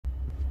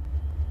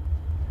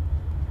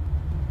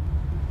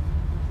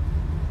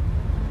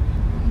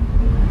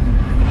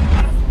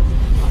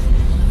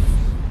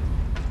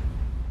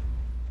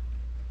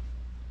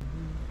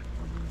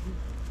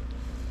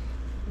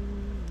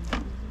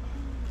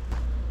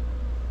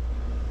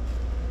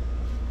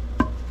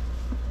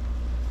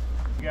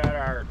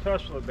our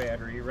Tesla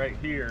battery right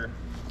here.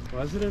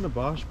 Why is it in a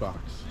Bosch box?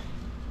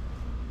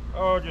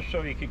 Oh, just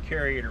so you could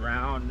carry it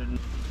around. And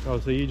oh,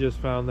 so you just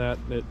found that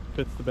it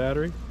fits the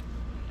battery?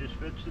 just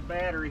fits the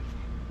battery.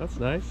 That's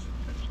nice.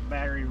 Fits the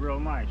battery real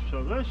nice.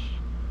 So this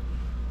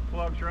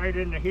plugs right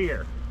into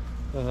here.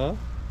 Uh-huh.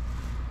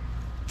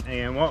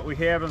 And what we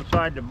have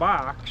inside the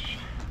box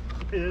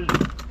is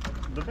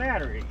the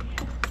battery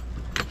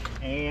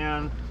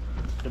and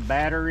the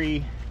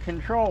battery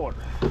controller,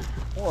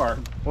 or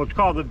what's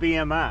called the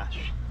BMS.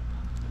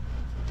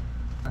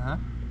 Uh-huh.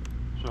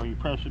 So you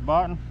press the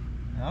button.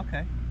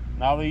 Okay.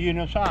 Now the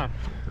unit's on.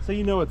 So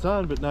you know it's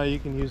on, but now you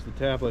can use the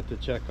tablet to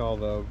check all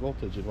the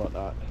voltage and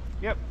whatnot.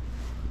 Yep.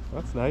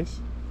 That's nice.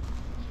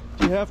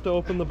 Do you have to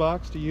open the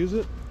box to use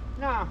it?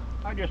 No,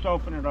 I just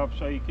open it up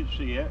so you can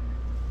see it.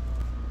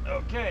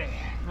 Okay,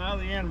 now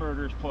the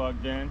inverter's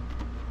plugged in.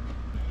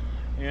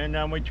 And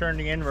then we turn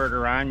the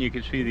inverter on, you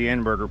can see the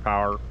inverter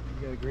power.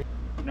 You got a green.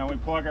 Now we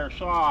plug our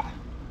saw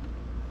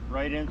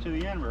right into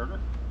the inverter.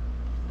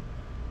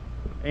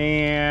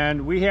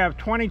 And we have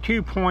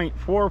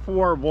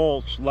 22.44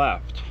 volts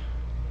left.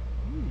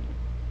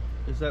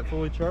 Is that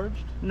fully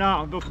charged?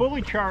 No, the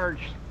fully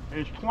charged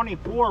is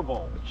 24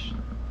 volts.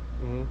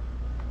 Mm-hmm.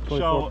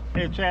 So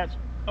it's at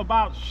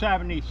about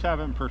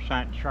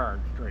 77%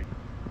 charged rate.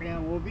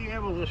 And we'll be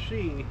able to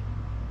see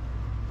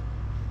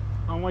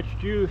how much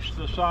juice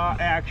the saw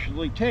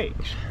actually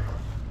takes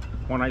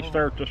when I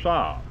start the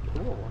saw.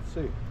 Cool, let's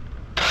see.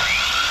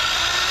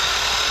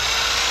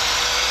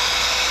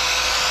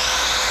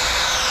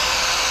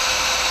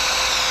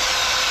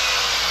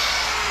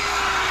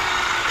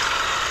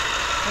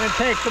 And it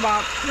takes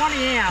about 20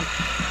 amps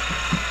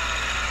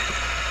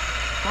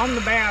from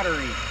the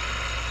battery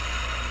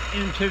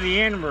into the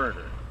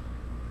inverter.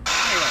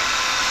 Anyway,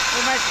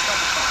 we'll make a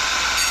couple saws.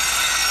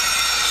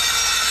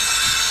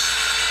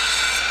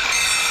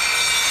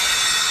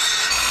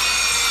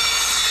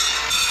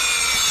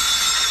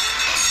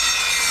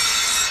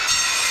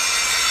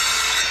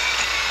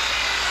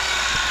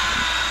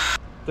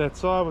 That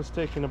saw was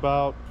taking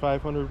about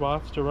 500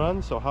 watts to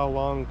run, so how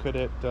long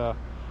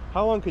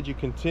could you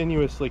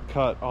continuously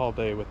cut all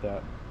day with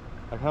that?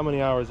 Like how many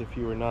hours if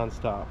you were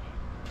non-stop?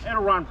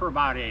 It'll run for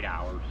about 8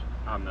 hours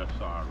on this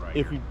saw right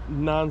If here. you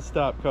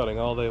non-stop cutting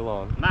all day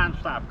long?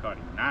 Non-stop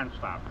cutting,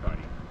 non-stop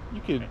cutting.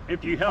 You could.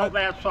 If you held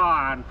that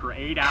saw on for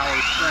 8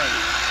 hours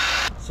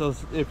straight. So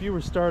if you were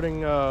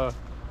starting,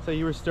 say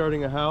you were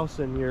starting a house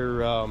and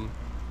your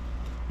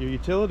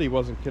utility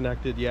wasn't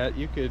connected yet,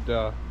 you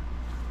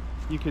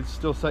could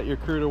still set your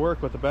crew to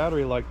work with a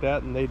battery like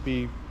that, and they'd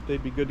be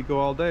good to go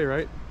all day,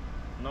 right?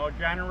 No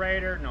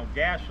generator, no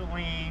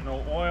gasoline,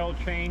 no oil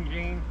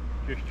changing.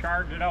 Just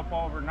charge it up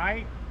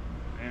overnight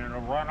and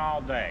it'll run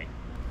all day.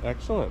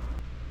 Excellent.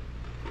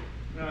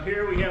 Now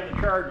here we have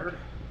the charger.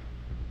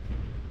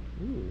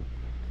 Ooh.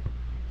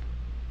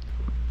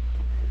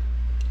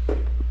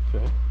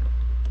 Okay.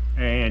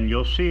 And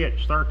you'll see it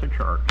start to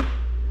charge.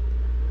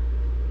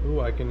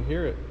 Ooh, I can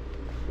hear it.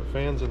 The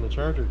fans in the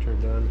charger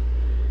turned on.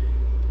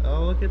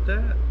 Oh, look at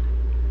that.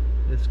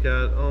 It's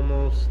got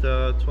almost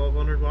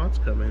 1200 watts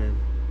coming in.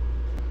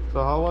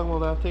 So how long will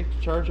that take to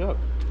charge up?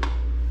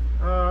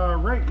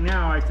 Right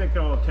now I think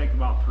it'll take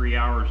about 3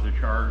 hours to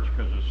charge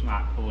because it's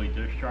not fully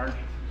discharged.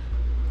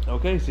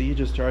 Okay, so you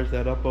just charge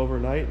that up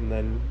overnight and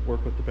then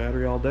work with the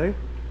battery all day?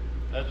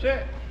 That's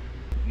it.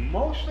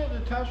 Most of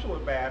the Tesla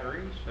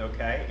batteries,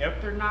 okay, if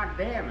they're not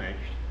damaged,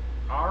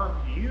 are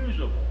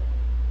usable.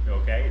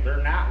 Okay,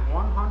 they're not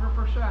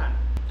 100%.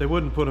 They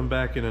wouldn't put them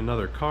back in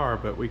another car,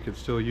 but we could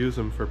still use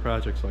them for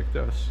projects like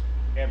this.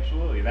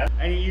 Absolutely. That's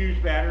any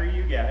used battery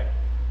you get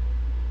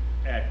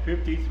at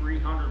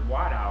 5,300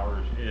 watt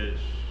hours is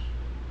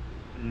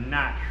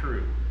not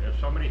true. If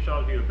somebody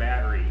sells you a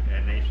battery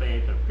and they say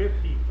it's a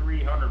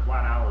 5,300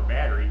 watt hour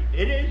battery,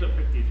 it is a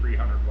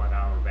 5,300 watt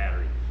hour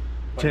battery.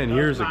 10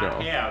 years ago.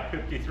 Yeah,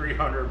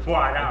 5,300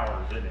 watt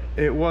hours in it.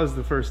 It was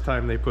the first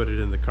time they put it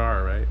in the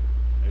car, right?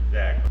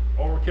 Exactly.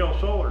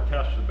 Overkill Solar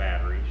tests the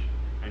batteries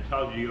and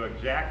tells you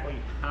exactly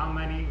how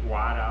many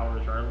watt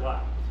hours are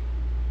left.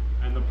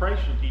 And the price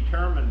is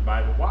determined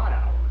by the watt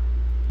hour.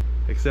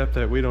 Except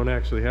that we don't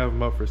actually have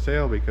them up for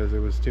sale because it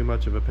was too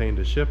much of a pain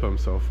to ship them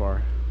so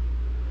far.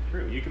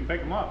 True, you can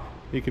pick them up.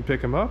 You can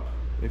pick them up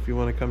if you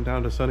want to come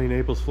down to sunny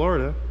Naples,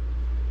 Florida.